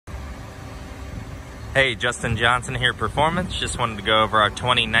Hey, Justin Johnson here at Performance. Just wanted to go over our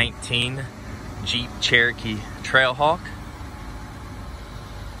 2019 Jeep Cherokee Trailhawk.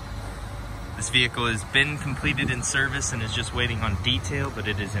 This vehicle has been completed in service and is just waiting on detail, but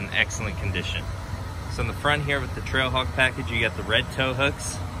it is in excellent condition. So in the front here with the Trailhawk package, you got the red tow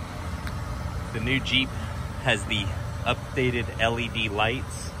hooks. The new Jeep has the updated LED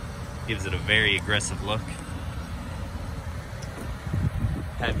lights. Gives it a very aggressive look.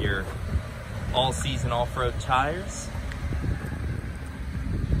 Have your all-season off-road tires.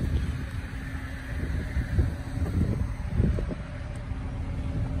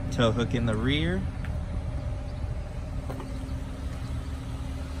 Tow hook in the rear.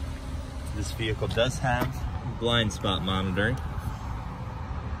 This vehicle does have blind spot monitoring.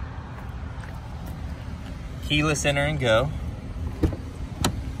 Keyless enter and go.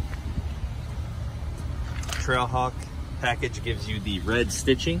 Trailhawk package gives you the red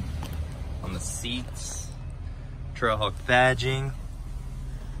stitching on the seats, Trailhawk badging.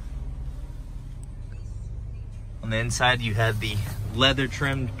 On the inside you have the leather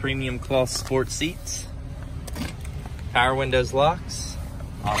trimmed premium cloth sport seats, power windows locks,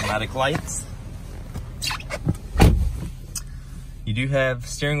 automatic lights. You do have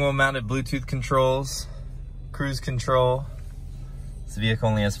steering wheel mounted Bluetooth controls, cruise control. This vehicle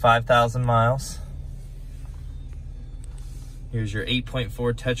only has 5,000 miles. Here's your 8.4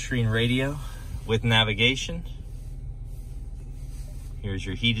 touchscreen radio with navigation. Here's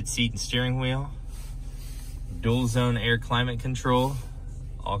your heated seat and steering wheel. Dual zone air climate control,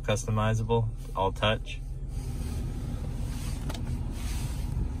 all customizable, all touch.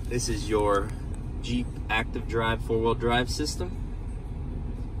 This is your Jeep Active Drive 4-wheel drive system.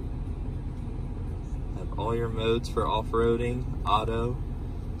 Have all your modes for off-roading, auto,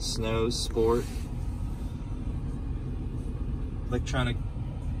 snow, sport. Electronic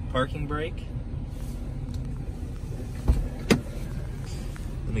parking brake.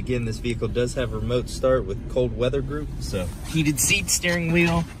 And again, this vehicle does have remote start with cold weather group, so heated seat, steering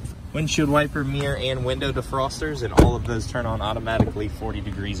wheel, windshield wiper, mirror, and window defrosters, and all of those turn on automatically 40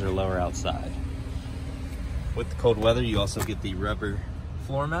 degrees or lower outside. With the cold weather, you also get the rubber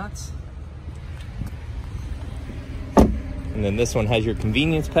floor mats. And then this one has your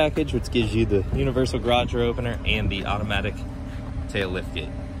convenience package, which gives you the universal garage door opener and the automatic tail lift gate.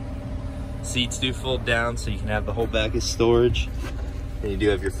 Seats do fold down so you can have the whole back as storage, and you do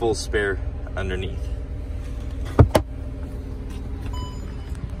have your full spare underneath.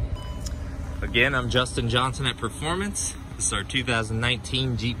 Again, I'm Justin Johnson at Performance. This is our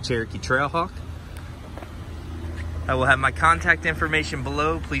 2019 Jeep Cherokee Trailhawk. I will have my contact information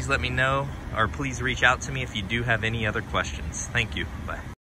below. Please let me know, or please reach out to me if you do have any other questions. Thank you. Bye.